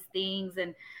of all these things.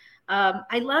 And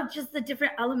I love just the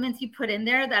different elements you put in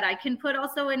there that I can put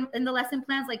also in the lesson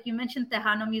plans. Like you mentioned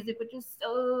Tejano music, which is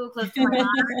so close to my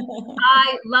heart.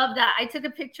 I love that. I took a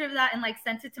picture of that and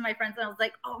sent it to my friends. And I was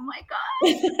like, oh my God.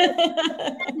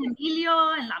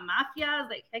 Emilio and La Mafia. I was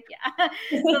like, heck yeah.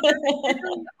 So that's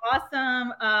really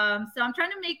awesome. So I'm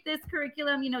trying to make this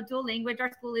curriculum, dual language.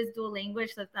 Our school is dual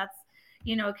language. So that's,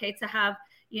 okay to have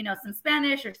some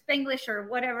Spanish or Spanglish or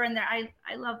whatever in there. I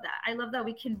love that. I love that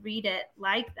we can read it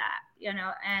like that,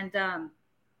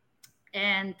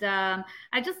 and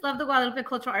I just love the Guadalupe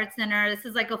Cultural Arts Center. This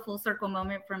is like a full circle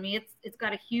moment for me. It's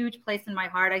got a huge place in my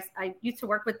heart. I used to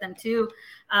work with them too.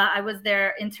 I was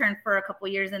their intern for a couple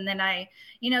of years, and then I,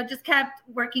 just kept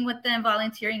working with them,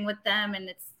 volunteering with them, and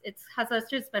it has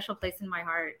such a special place in my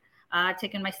heart. I've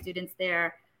taken my students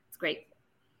there. It's great.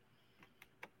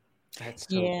 That's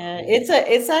so cool.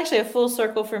 It's actually a full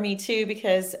circle for me too,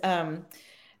 because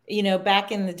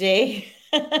back in the day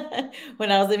when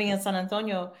I was living in San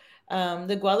Antonio,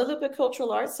 the Guadalupe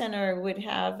Cultural Arts Center would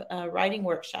have writing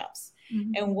workshops.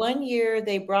 Mm-hmm. And one year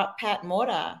they brought Pat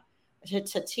Mora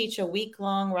to teach a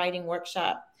week-long writing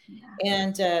workshop. Yeah.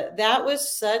 And that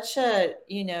was such a,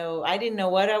 I didn't know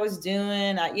what I was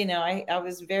doing. I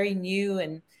was very new,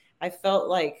 and I felt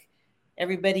like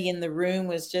everybody in the room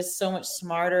was just so much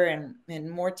smarter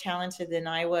and more talented than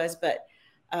I was. But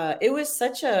it was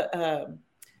such a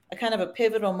kind of a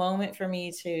pivotal moment for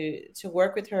me to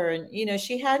work with her. And,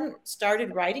 she hadn't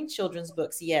started writing children's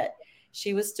books yet.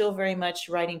 She was still very much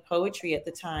writing poetry at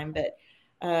the time, but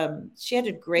she had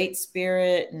a great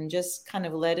spirit and just kind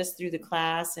of led us through the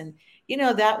class. And,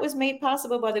 that was made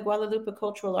possible by the Guadalupe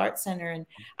Cultural Arts Center. And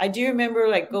I do remember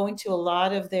going to a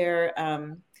lot of their,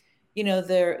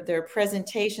 their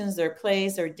presentations, their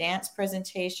plays, their dance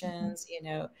presentations.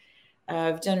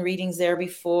 I've done readings there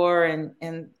before,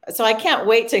 and so I can't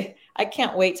wait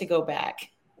to go back.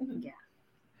 Yeah,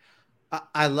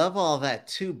 I love all that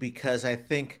too, because I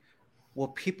think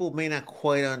what people may not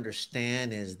quite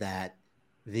understand is that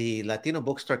the Latino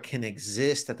bookstore can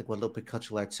exist at the Guadalupe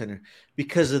Cultural Arts Center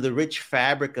because of the rich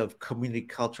fabric of community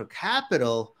cultural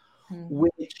capital,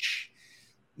 which,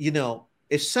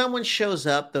 if someone shows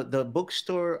up, the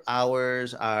bookstore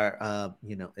hours are,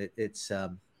 it's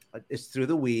through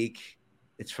the week.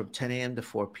 It's from 10 a.m. to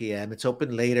 4 p.m. It's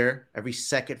open later every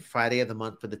second Friday of the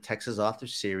month for the Texas Author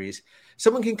Series.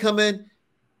 Someone can come in,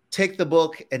 take the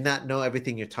book, and not know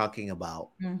everything you're talking about.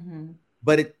 Mm-hmm.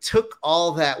 But it took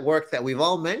all that work that we've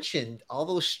all mentioned, all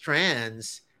those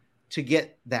strands, to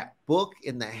get that book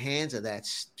in the hands of that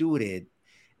student.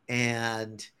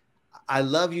 And I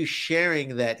love you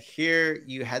sharing that here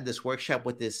you had this workshop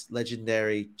with this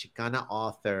legendary Chicana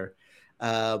author,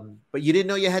 but you didn't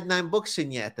know you had 9 books in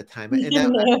you at the time. And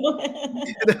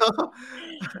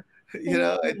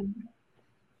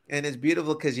and it's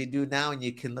beautiful because you do now, and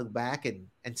you can look back, and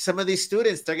some of these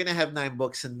students, they're going to have 9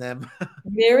 books in them.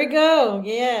 There we go.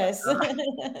 Yes.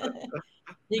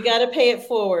 You got to pay it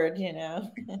forward, I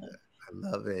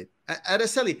love it.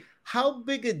 Araceli, how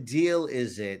big a deal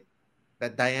is it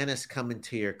that Diana's coming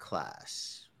to your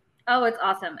class? Oh, it's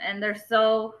awesome. And they're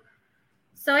so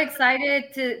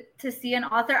excited to see an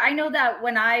author. I know that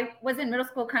when I was in middle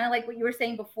school, kind of like what you were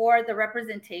saying before, the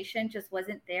representation just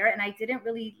wasn't there. And I didn't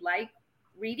really like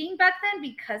reading back then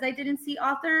because I didn't see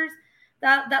authors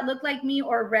that looked like me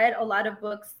or read a lot of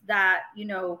books that,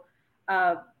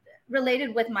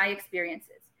 related with my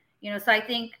experiences. So I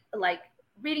think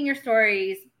reading your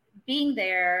stories, being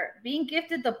there, being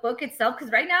gifted the book itself.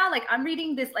 Because right now, I'm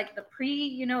reading this, the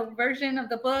pre, version of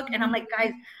the book. And I'm like,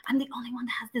 guys, I'm the only one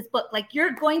that has this book.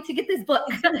 You're going to get this book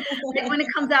when it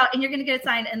comes out, and you're going to get it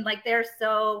signed. And they're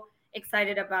so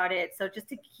excited about it. So just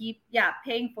to keep,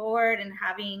 paying forward and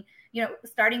having,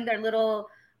 starting their little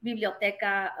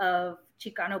biblioteca of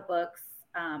Chicano books.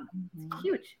 It's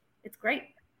huge. It's great.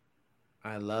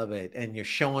 I love it. And you're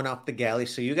showing off the galley.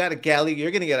 So you got a galley.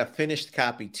 You're going to get a finished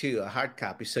copy too, a hard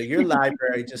copy. So your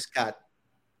library just got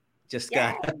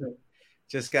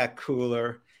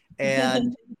cooler.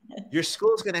 And your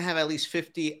school's going to have at least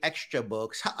 50 extra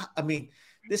books. I mean,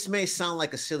 this may sound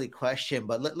like a silly question,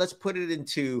 but let's put it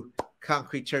into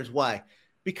concrete terms. Why?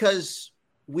 Because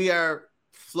we are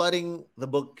flooding the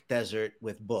book desert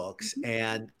with books.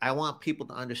 And I want people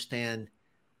to understand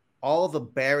all the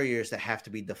barriers that have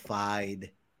to be defied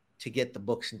to get the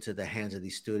books into the hands of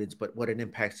these students, but what an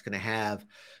impact it's going to have.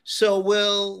 So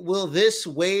will this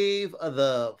wave of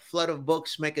the flood of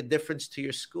books make a difference to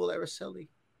your school, Araceli?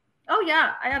 Oh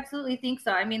yeah, I absolutely think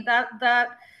so. I mean, that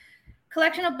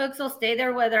collection of books will stay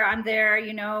there, whether I'm there,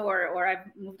 or I've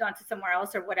moved on to somewhere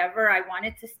else or whatever. I want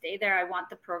it to stay there. I want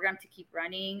the program to keep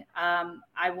running.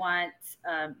 I want,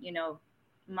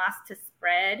 mass to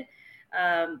spread,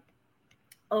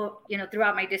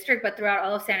 throughout my district, but throughout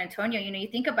all of San Antonio. You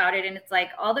think about it, and it's like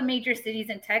all the major cities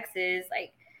in Texas,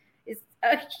 like, is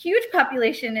a huge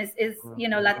population is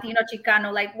Latino,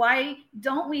 Chicano. Like, why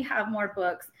don't we have more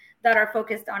books that are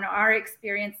focused on our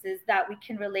experiences that we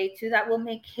can relate to, that will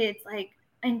make kids like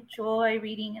enjoy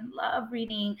reading and love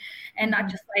reading, and not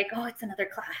just like, oh, it's another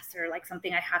class or like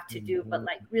something I have to do, but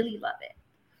like really love it.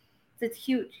 So it's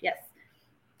huge. Yes.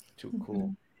 Too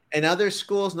cool. And other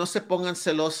schools, no se pongan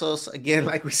celosos. Again,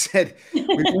 like we said,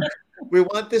 we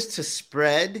want this to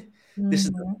spread. This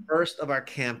is the first of our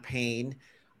campaign.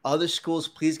 Other schools,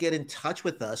 please get in touch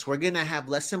with us. We're going to have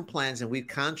lesson plans, and we've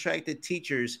contracted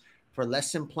teachers for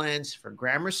lesson plans for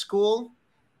grammar school.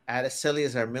 Araceli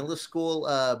is our middle school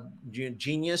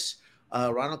genius.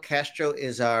 Ronald Castro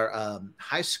is our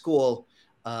high school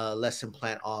lesson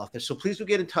plan author. So please do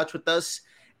get in touch with us,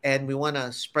 and we want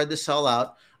to spread this all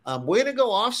out. We're going to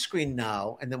go off screen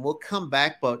now, and then we'll come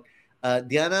back. But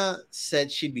Diana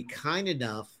said she'd be kind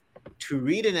enough to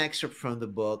read an excerpt from the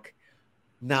book.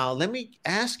 Now, let me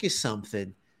ask you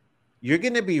something. You're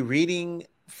going to be reading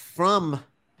from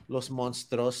Los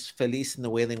Monstruos, Felice and the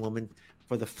Wailing Woman,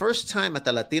 for the first time at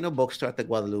the Latino bookstore at the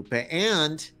Guadalupe.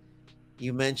 And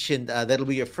you mentioned that'll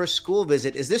be your first school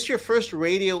visit. Is this your first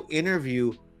radio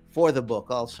interview for the book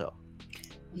also?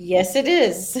 Yes, it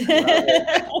is.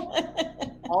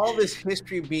 All this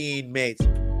history being made.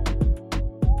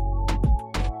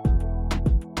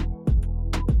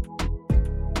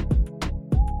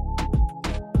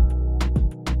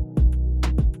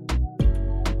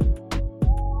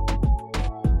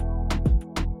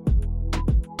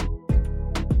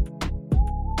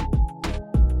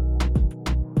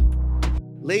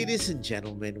 Ladies and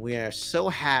gentlemen, we are so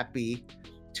happy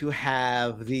to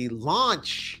have the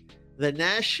launch, the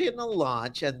national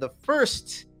launch, and the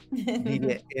first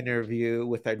media interview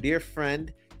with our dear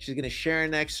friend. She's going to share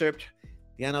an excerpt.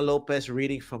 Diana Lopez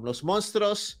reading from Los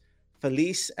Monstruos,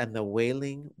 Felice and the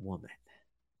Wailing Woman.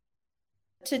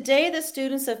 Today, the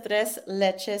students of Tres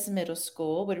Leches Middle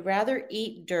School would rather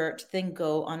eat dirt than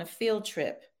go on a field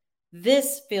trip.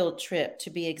 This field trip, to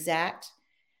be exact.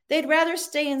 They'd rather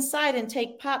stay inside and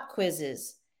take pop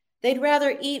quizzes. They'd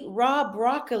rather eat raw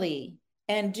broccoli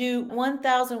and do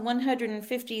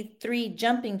 1,153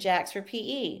 jumping jacks for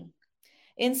PE.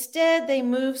 Instead, they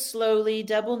move slowly,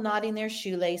 double knotting their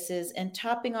shoelaces and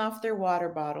topping off their water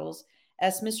bottles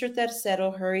as Mr.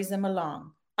 Tercero hurries them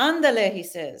along. Ándale, he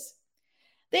says.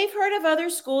 They've heard of other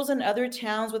schools in other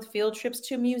towns with field trips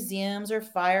to museums or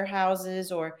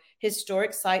firehouses or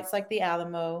historic sites like the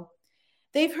Alamo.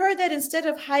 They've heard that instead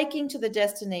of hiking to the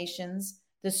destinations,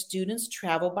 the students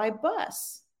travel by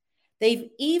bus. They've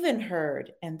even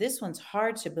heard, and this one's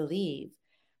hard to believe,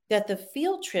 that the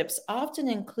field trips often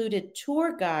included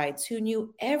tour guides who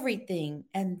knew everything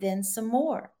and then some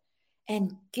more,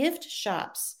 and gift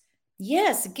shops.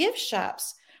 Yes, gift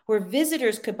shops where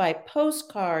visitors could buy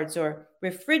postcards or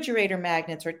refrigerator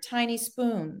magnets or tiny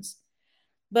spoons.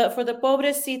 But for the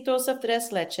pobrecitos of Tres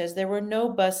Leches, there were no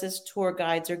buses, tour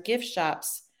guides, or gift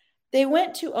shops. They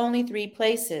went to only 3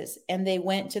 places, and they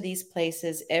went to these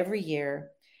places every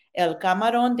year: El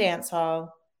Camarón Dance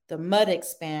Hall, the Mud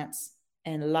Expanse,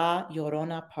 and La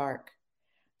Llorona Park.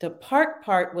 The park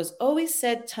part was always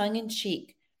said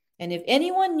tongue-in-cheek, and if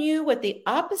anyone knew what the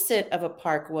opposite of a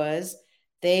park was,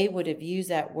 they would have used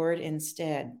that word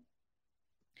instead.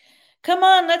 Come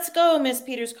on, let's go, Miss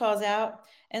Peters calls out.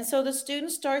 And so the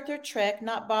students start their trek,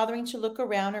 not bothering to look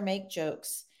around or make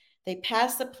jokes. They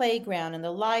pass the playground and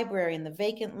the library and the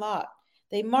vacant lot.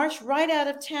 They march right out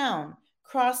of town,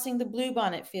 crossing the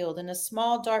bluebonnet field in a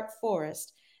small dark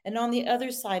forest, and on the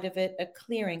other side of it, a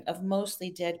clearing of mostly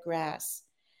dead grass.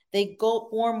 They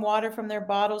gulp warm water from their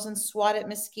bottles and swat at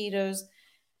mosquitoes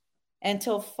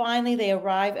until finally they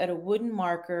arrive at a wooden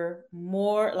marker,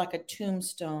 more like a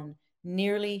tombstone,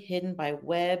 nearly hidden by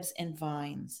webs and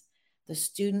vines. The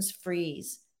students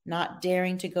freeze, not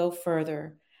daring to go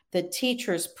further. The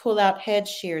teachers pull out head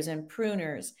shears and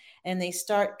pruners, and they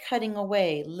start cutting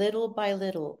away little by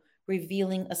little,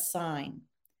 revealing a sign.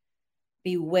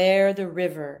 Beware the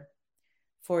river,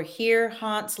 for here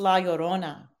haunts La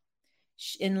Llorona.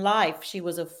 In life, she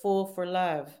was a fool for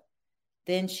love.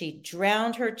 Then she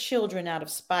drowned her children out of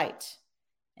spite,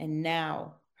 and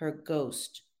now her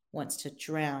ghost wants to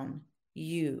drown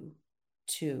you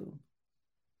too.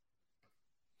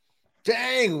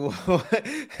 Dang,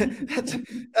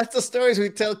 that's the stories we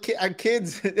tell our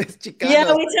kids. It's Chicano.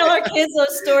 Yeah, we tell our kids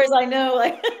those stories. I know.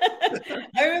 Like,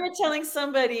 I remember telling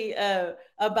somebody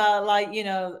about, like, you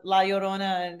know, La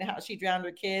Llorona and how she drowned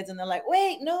her kids, and they're like,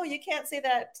 "Wait, no, you can't say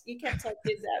that. You can't tell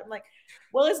kids that." I'm like,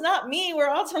 "Well, it's not me. We're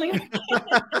all telling our kids.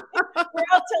 We're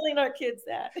all telling our kids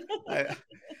that."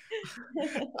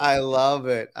 I love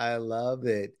it. I love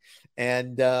it.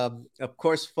 And of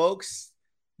course, folks,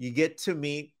 you get to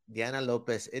meet Diana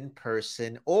Lopez in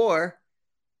person or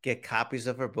get copies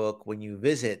of her book when you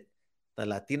visit the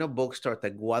Latino bookstore at the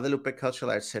Guadalupe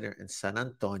Cultural Arts Center in San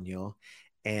Antonio.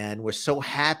 And we're so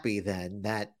happy then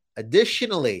that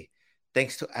additionally,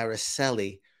 thanks to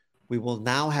Araceli, we will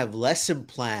now have lesson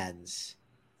plans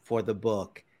for the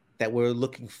book that we're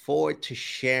looking forward to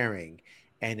sharing.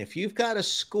 And if you've got a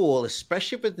school,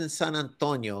 especially if it's in San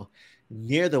Antonio,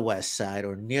 near the West Side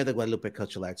or near the Guadalupe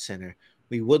Cultural Arts Center,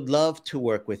 we would love to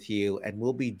work with you, and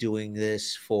we'll be doing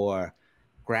this for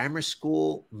grammar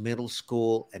school, middle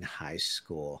school, and high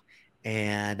school.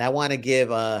 And I want to give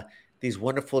these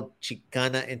wonderful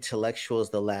Chicana intellectuals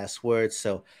the last word.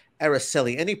 So,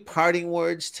 Araceli, any parting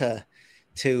words to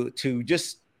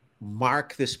just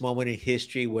mark this moment in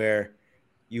history where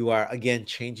you are again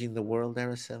changing the world,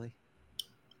 Araceli?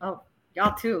 Oh,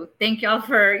 y'all too. Thank y'all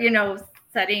for,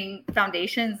 setting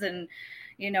foundations and,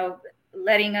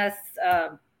 letting us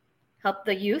help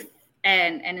the youth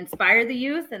and inspire the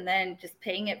youth, and then just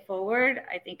paying it forward.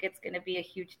 I think it's going to be a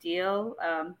huge deal.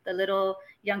 The little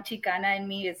young Chicana in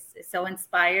me is so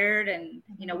inspired, and,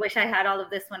 wish I had all of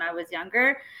this when I was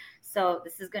younger. So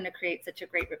this is going to create such a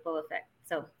great ripple effect.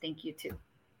 So thank you too.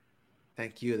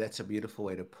 Thank you. That's a beautiful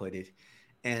way to put it.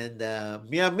 And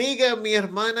mi amiga, mi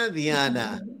hermana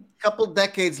Diana, a couple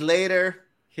decades later,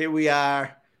 here we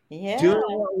are doing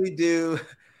what we do,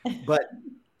 but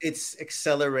it's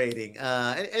accelerating.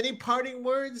 Any parting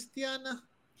words, Diana?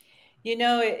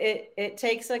 It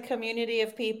takes a community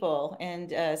of people,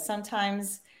 and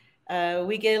sometimes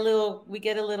we get a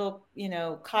little,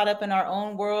 caught up in our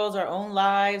own worlds, our own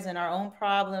lives, and our own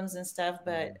problems and stuff.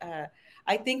 But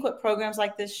I think what programs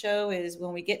like this show is,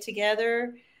 when we get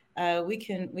together, we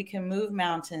can move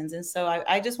mountains. And so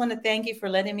I just want to thank you for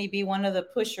letting me be one of the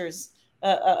pushers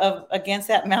against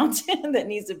that mountain that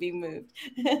needs to be moved.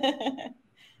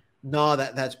 No,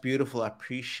 that's beautiful. I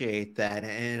appreciate that.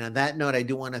 And on that note, I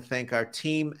do want to thank our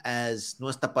team as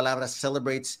Nuestra Palabra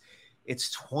celebrates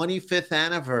its 25th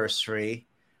anniversary.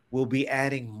 We'll be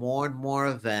adding more and more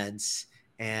events.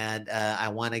 And I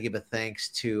want to give a thanks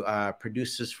to our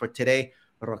producers for today,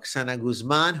 Roxana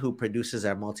Guzman, who produces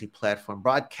our multi-platform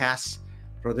broadcasts,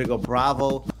 Rodrigo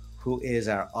Bravo, who is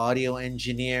our audio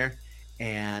engineer,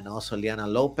 and also Liana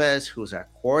Lopez, who's our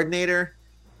coordinator,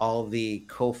 all the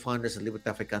co-founders of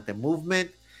Libertad Traficante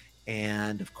movement.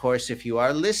 And of course, if you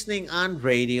are listening on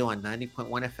radio on 90.1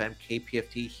 FM,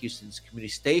 KPFT, Houston's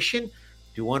community station,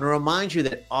 do want to remind you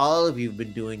that all of you have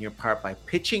been doing your part by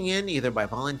pitching in, either by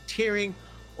volunteering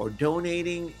or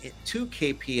donating to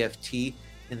KPFT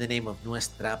in the name of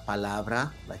Nuestra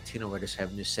Palabra, Latino Writers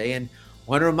Have to Say. And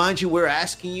want to remind you, we're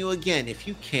asking you again, if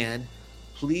you can,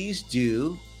 please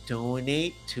do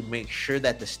donate to make sure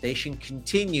that the station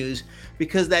continues,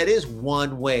 because that is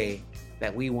one way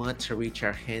that we want to reach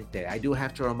our gente. I do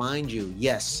have to remind you,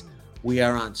 yes, we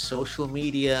are on social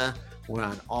media, we're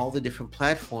on all the different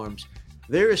platforms.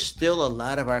 There is still a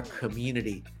lot of our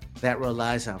community that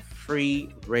relies on free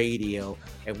radio,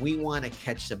 and we want to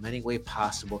catch them any way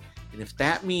possible. And if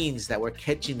that means that we're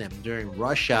catching them during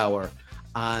rush hour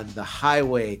on the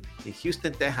highway in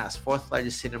Houston, Texas, fourth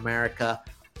largest city in America,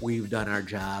 we've done our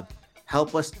job.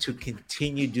 Help us to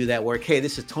continue to do that work. Hey,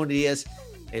 this is Tony Diaz,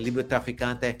 El Libro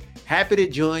Traficante. Happy to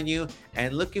join you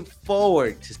and looking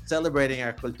forward to celebrating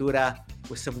our cultura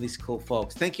with some of these cool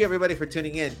folks. Thank you, everybody, for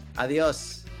tuning in.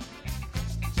 Adios.